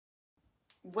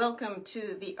Welcome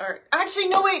to the art. Actually,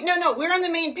 no, wait, no. We're on the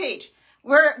main page.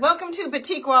 Welcome to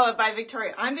Batikwalla by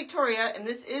Victoria. I'm Victoria, and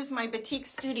this is my batik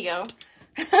studio.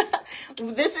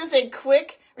 This is a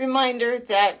quick reminder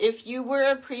that if you were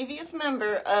a previous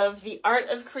member of the Art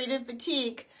of Creative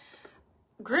Batik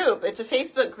group, it's a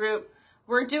Facebook group,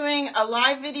 we're doing a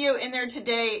live video in there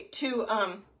today to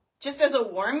just as a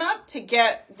warm-up to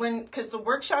get because the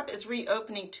workshop is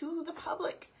reopening to the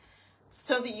public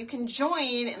so that you can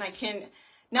join and I can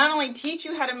not only teach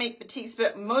you how to make batiks,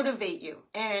 but motivate you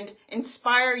and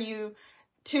inspire you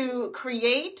to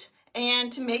create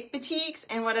and to make batiks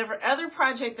and whatever other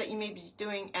project that you may be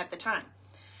doing at the time.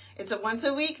 It's a once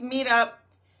a week meetup.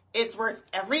 It's worth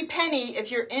every penny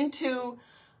if you're into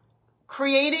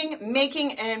creating,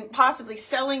 making, and possibly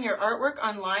selling your artwork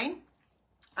online.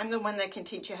 I'm the one that can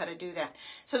teach you how to do that.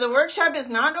 So the workshop is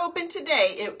not open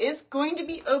today. It is going to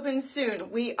be open soon.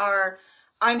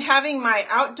 I'm having my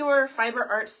outdoor fiber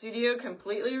art studio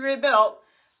completely rebuilt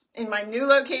in my new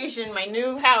location, my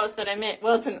new house that I'm in.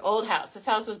 Well, it's an old house. This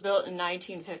house was built in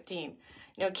 1915.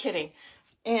 No kidding.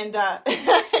 And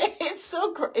it's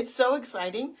so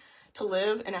exciting to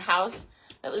live in a house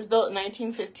that was built in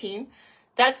 1915.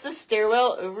 That's the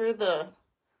stairwell over the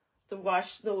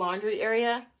laundry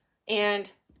area.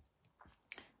 And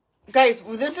guys,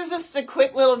 this is just a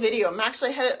quick little video. I'm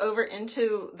actually headed over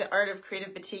into the Art of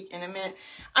Creative Batik in a minute.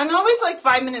 I'm always like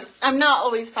 5 minutes. I'm not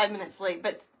always 5 minutes late,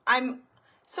 but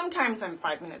sometimes I'm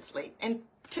 5 minutes late. And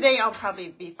today I'll probably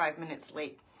be 5 minutes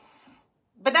late.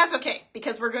 But that's okay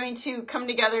because we're going to come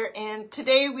together and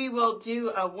today we will do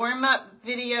a warm-up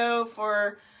video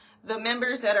for the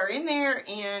members that are in there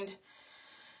and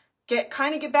get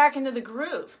back into the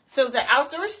groove. So the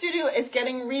outdoor studio is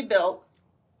getting rebuilt.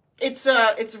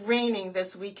 It's raining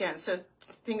this weekend, so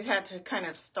things had to kind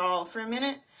of stall for a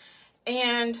minute,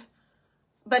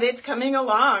 but it's coming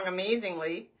along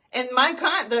amazingly. And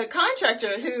the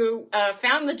contractor who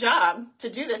found the job to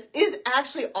do this is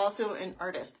actually also an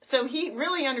artist, so he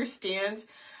really understands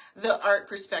the art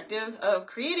perspective of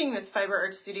creating this fiber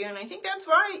art studio, and I think that's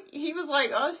why he was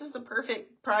like, "Oh, this is the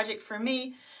perfect project for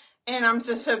me." And I'm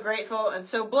just so grateful and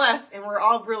so blessed, and we're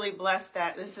all really blessed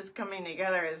that this is coming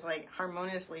together as like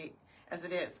harmoniously as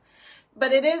it is.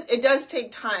 But it does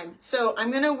take time. So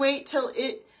I'm gonna wait till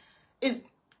it is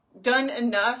done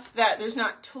enough that there's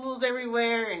not tools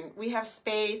everywhere and we have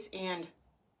space, and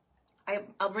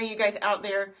I'll bring you guys out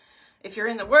there. If you're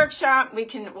in the workshop,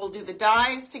 we'll do the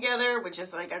dyes together, which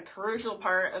is like a crucial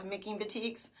part of making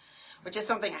batiks, which is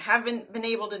something I haven't been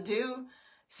able to do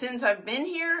since I've been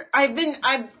here. I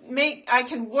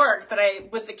can work, but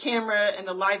with the camera and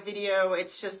the live video,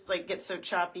 it's just like gets so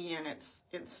choppy and it's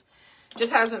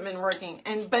just hasn't been working.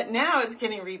 But now it's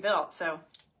getting rebuilt, so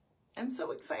I'm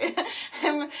so excited.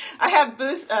 I have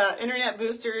internet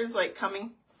boosters like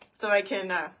coming, so I can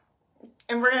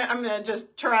I'm gonna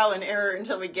just trial and error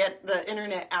until we get the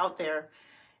internet out there.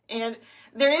 And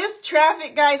there is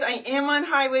traffic, guys. I am on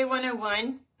Highway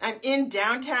 101. I'm in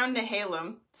downtown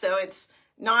Nehalem, so it's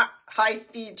not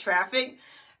high-speed traffic,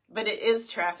 but it is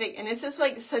traffic, and it's just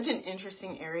like such an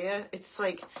interesting area. It's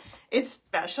like, it's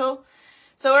special.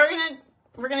 So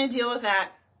we're gonna deal with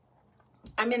that.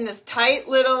 I'm in this tight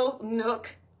little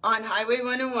nook on Highway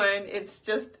 101. It's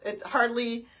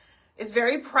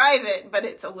very private, but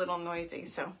it's a little noisy,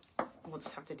 so we'll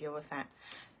just have to deal with that.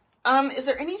 Is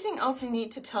there anything else I need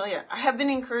to tell you? I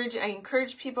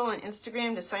encourage people on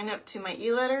Instagram to sign up to my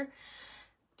e-letter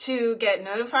to get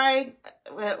notified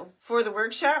for the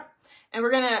workshop. And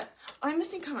I'm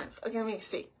missing comments. Okay, let me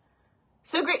see.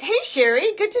 So great. Hey,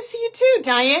 Sherry, good to see you too.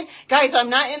 Diane. Guys, I'm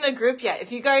not in the group yet.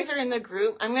 If you guys are in the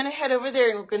group, I'm going to head over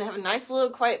there and we're going to have a nice little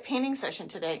quiet painting session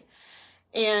today.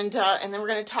 And then we're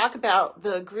going to talk about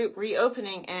the group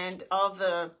reopening and all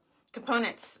the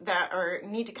components that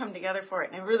need to come together for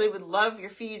it. And I really would love your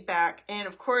feedback. And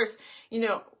of course,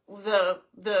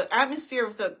 the atmosphere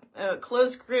of the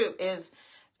closed group is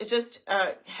just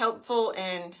helpful,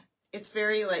 and it's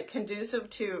very like conducive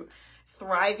to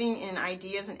thriving in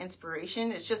ideas and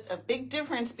inspiration. It's just a big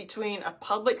difference between a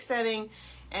public setting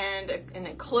and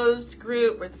a closed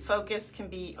group where the focus can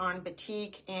be on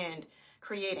batik and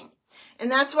creating.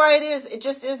 And that's why it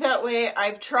just is that way.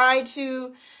 I've tried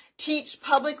to teach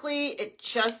publicly. It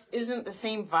just isn't the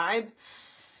same vibe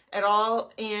at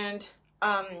all. And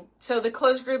so the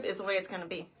closed group is the way it's going to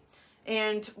be.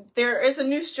 And there is a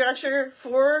new structure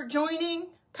for joining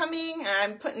coming.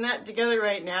 I'm putting that together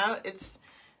right now. It's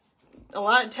a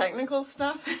lot of technical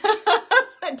stuff.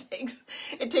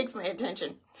 It takes my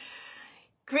attention.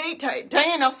 Great,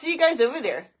 Diane. I'll see you guys over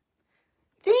there.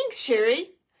 Thanks,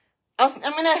 Sherry. I'm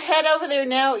going to head over there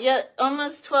now. Yeah,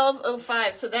 almost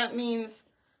 12:05. So that means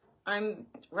I'm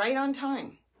right on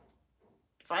time.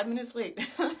 5 minutes late,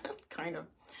 kind of.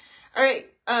 All right,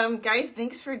 guys,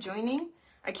 thanks for joining.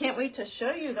 I can't wait to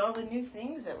show you all the new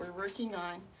things that we're working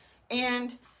on.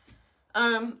 And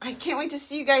I can't wait to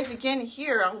see you guys again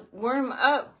here. I'll warm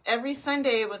up every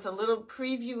Sunday with a little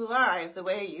preview live the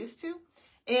way I used to,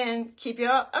 and keep you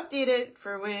all updated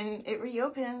for when it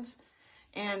reopens.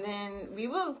 And then we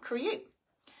will create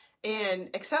and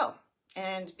excel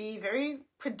and be very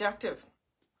productive.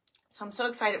 So I'm so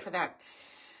excited for that.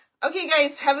 Okay,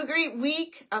 guys, have a great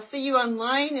week. I'll see you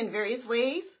online in various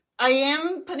ways. I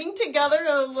am putting together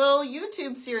a little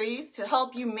YouTube series to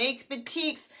help you make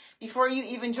batiks before you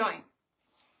even join.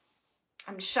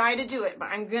 I'm shy to do it, but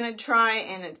I'm going to try,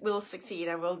 and it will succeed.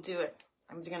 I will do it.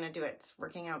 I'm going to do it. It's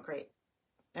working out great.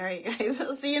 All right, guys,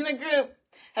 I'll see you in the group.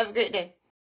 Have a great day.